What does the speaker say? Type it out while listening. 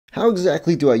How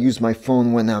exactly do I use my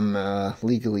phone when I'm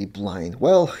legally blind?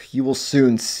 Well, you will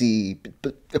soon see,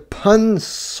 but a pun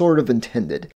sort of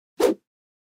intended.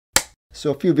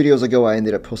 So a few videos ago I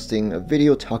ended up posting a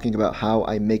video talking about how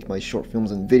I make my short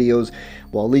films and videos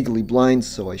while legally blind,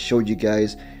 so I showed you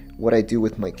guys what I do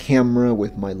with my camera,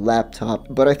 with my laptop,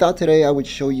 but I thought today I would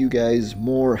show you guys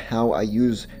more how I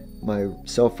use my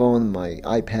cell phone, my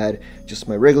iPad, just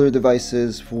my regular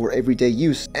devices for everyday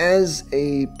use. As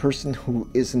a person who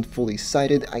isn't fully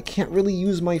sighted, I can't really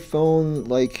use my phone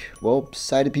like, well,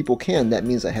 sighted people can. That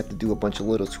means I have to do a bunch of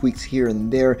little tweaks here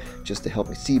and there just to help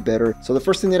me see better. So the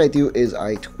first thing that I do is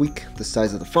I tweak the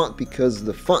size of the font, because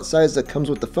the font size that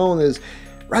comes with the phone is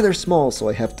rather small, so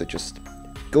I have to just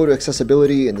go to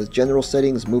accessibility in the general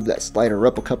settings, move that slider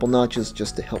up a couple notches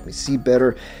just to help me see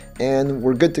better, and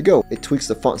we're good to go. It tweaks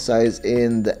the font size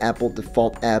in the Apple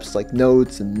default apps like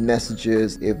Notes and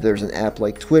Messages. If there's an app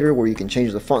like Twitter where you can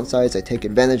change the font size, I take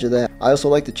advantage of that. I also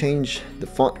like to change the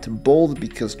font to bold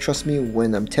because, trust me,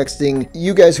 when I'm texting,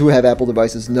 you guys who have Apple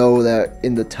devices know that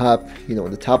in the top, in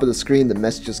the top of the screen, the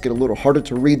messages get a little harder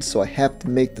to read, so I have to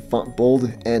make the font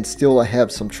bold, and still I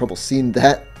have some trouble seeing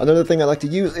that. Another thing I like to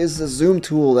use is the zoom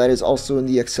tool that is also in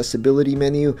the accessibility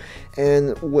menu,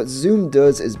 and what zoom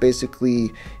does is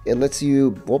basically it lets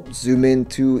you zoom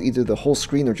into either the whole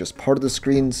screen or just part of the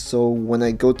screen. So when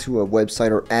I go to a website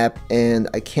or app and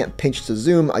I can't pinch to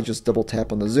zoom, I just double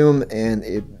tap on the zoom and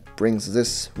it brings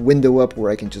this window up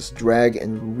where I can just drag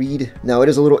and read. Now it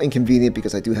is a little inconvenient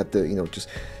because I do have to just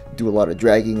do a lot of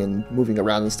dragging and moving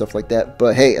around and stuff like that,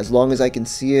 but hey, as long as I can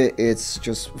see it, it's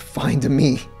just fine to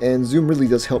me. And zoom really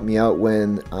does help me out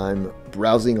when I'm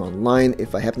browsing online.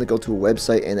 If I happen to go to a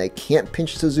website and I can't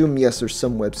pinch to zoom, yes, there's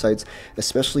some websites,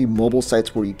 especially mobile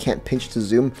sites, where you can't pinch to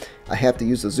zoom, I have to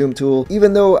use the zoom tool.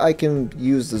 Even though I can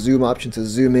use the zoom option to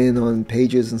zoom in on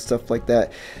pages and stuff like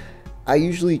that, I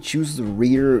usually choose the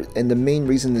reader, and the main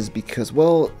reason is because,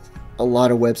 well, a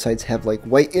lot of websites have like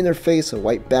white interface, a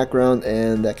white background,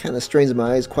 and that kind of strains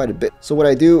my eyes quite a bit. So what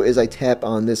I do is I tap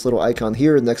on this little icon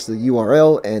here next to the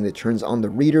URL and it turns on the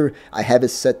reader. I have it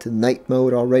set to night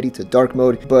mode already, to dark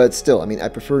mode, but still, I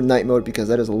prefer night mode because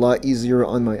that is a lot easier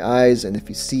on my eyes. And if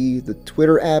you see the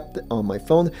Twitter app on my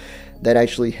phone, that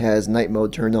actually has night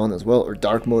mode turned on as well, or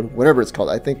dark mode, whatever it's called.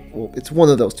 I think, well, it's one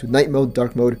of those two, night mode,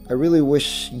 dark mode. I really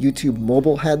wish YouTube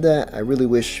mobile had that. I really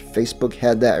wish Facebook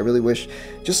had that. I really wish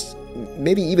just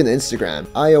maybe even Instagram,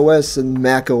 iOS and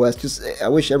Mac OS, I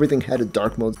wish everything had a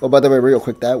dark mode. Oh, by the way, real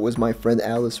quick, that was my friend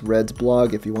Alice Red's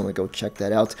blog, if you want to go check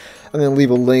that out. I'm going to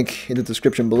leave a link in the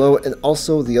description below, and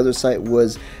also the other site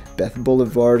was Beth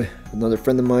Boulevard, another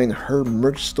friend of mine, her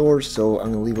merch store, so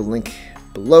I'm going to leave a link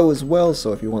below as well,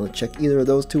 so if you want to check either of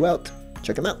those two out,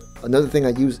 check them out. Another thing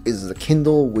I use is the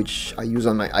Kindle, which I use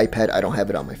on my iPad. I don't have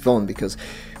it on my phone because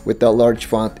with that large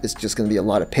font, it's just going to be a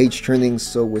lot of page turning,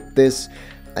 so with this,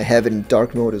 I have it in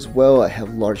dark mode as well. I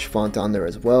have large font on there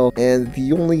as well. And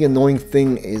the only annoying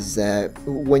thing is that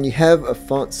when you have a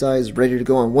font size ready to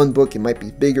go on one book, it might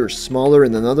be bigger or smaller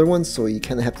in another one, so you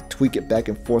kind of have to tweak it back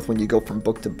and forth when you go from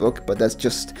book to book, but that's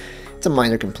just, it's a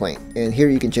minor complaint. And here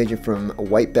you can change it from a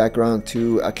white background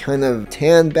to a kind of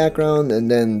tan background, and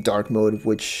then dark mode,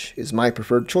 which is my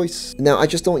preferred choice. Now, I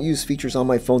just don't use features on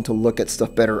my phone to look at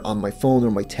stuff better on my phone or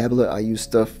my tablet. I use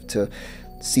stuff to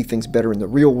see things better in the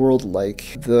real world,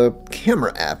 like the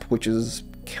camera app, which is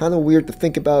kind of weird to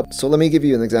think about. So let me give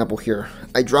you an example here.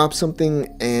 I drop something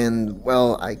and,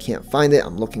 well, I can't find it.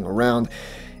 I'm looking around,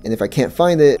 and if I can't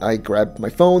find it, I grab my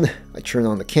phone, I turn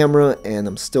on the camera, and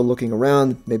I'm still looking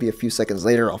around. Maybe a few seconds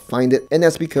later, I'll find it, and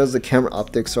that's because the camera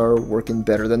optics are working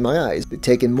better than my eyes. They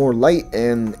take in more light,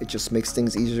 and it just makes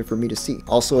things easier for me to see.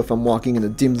 Also, if I'm walking in a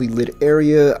dimly lit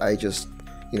area, I just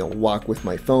walk with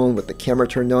my phone with the camera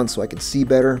turned on so I can see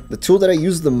better. The tool that I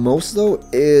use the most, though,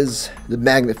 is the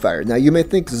magnifier. Now, you may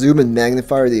think zoom and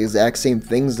magnifier are the exact same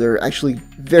things. They're actually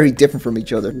very different from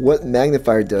each other. What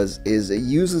magnifier does is it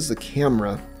uses the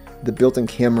camera, the built-in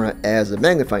camera, as a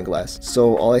magnifying glass.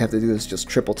 So all I have to do is just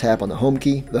triple tap on the home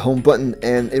key, the home button,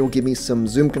 and it'll give me some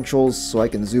zoom controls so I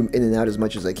can zoom in and out as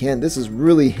much as I can. This is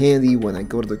really handy when I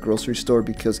go to the grocery store,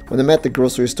 because when I'm at the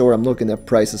grocery store, I'm looking at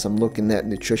prices, I'm looking at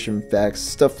nutrition facts,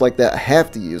 stuff like that. I have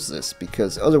to use this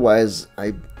because otherwise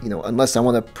unless I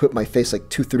want to put my face like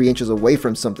 2-3 inches away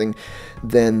from something,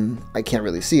 then I can't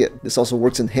really see it. This also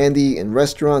works in handy in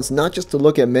restaurants, not just to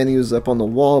look at menus up on the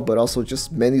wall, but also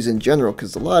just menus in general,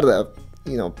 because a lot of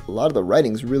the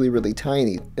writing is really, really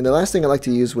tiny. And the last thing I like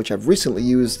to use, which I've recently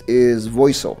used, is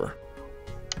VoiceOver.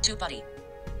 TubeBuddy,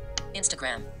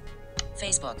 Instagram,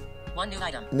 Facebook, One new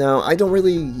item. Now, I don't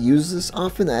really use this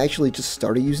often. I actually just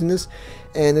started using this,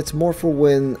 and it's more for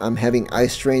when I'm having eye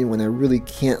strain, when I really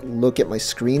can't look at my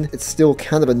screen. It's still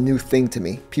kind of a new thing to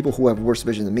me. People who have worse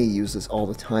vision than me use this all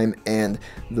the time, and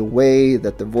the way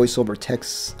that the voiceover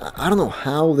text, I don't know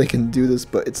how they can do this,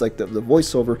 but it's like the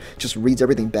voiceover just reads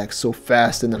everything back so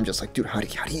fast, and I'm just like, dude, how do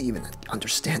you even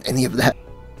understand any of that?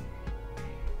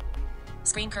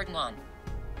 Screen curtain on.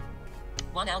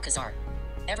 1 Alcazar.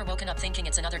 Ever woken up thinking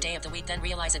it's another day of the week, then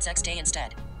realize it's X day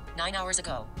instead? 9 hours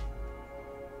ago.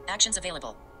 Actions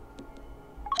available.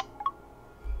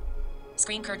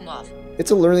 Screen curtain off.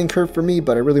 It's a learning curve for me,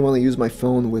 but I really want to use my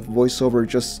phone with voiceover.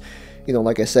 Just, you know,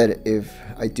 like I said, if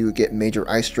I do get major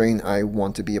eye strain, I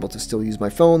want to be able to still use my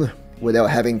phone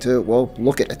without having to, well,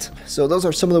 look at it. So those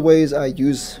are some of the ways I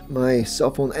use my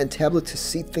cell phone and tablet to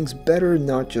see things better,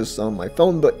 not just on my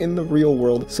phone, but in the real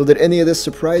world. So did any of this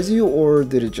surprise you, or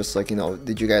did it just, like, you know,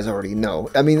 did you guys already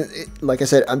know? I mean, like I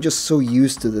said, I'm just so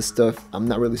used to this stuff, I'm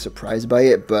not really surprised by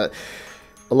it, but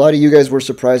a lot of you guys were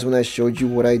surprised when I showed you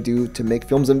what I do to make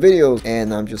films and videos,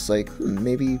 and I'm just like,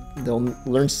 maybe they'll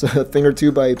learn a thing or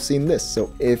two by seeing this.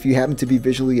 So if you happen to be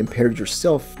visually impaired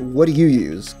yourself, what do you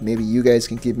use? Maybe you guys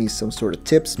can give me some sort of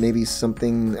tips, maybe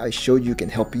something I showed you can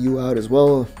help you out as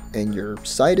well, and you're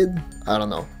sighted? I don't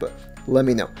know, but let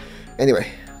me know. Anyway,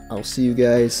 I'll see you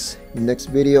guys in the next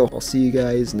video. I'll see you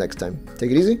guys next time.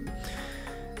 Take it easy.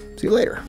 See you later.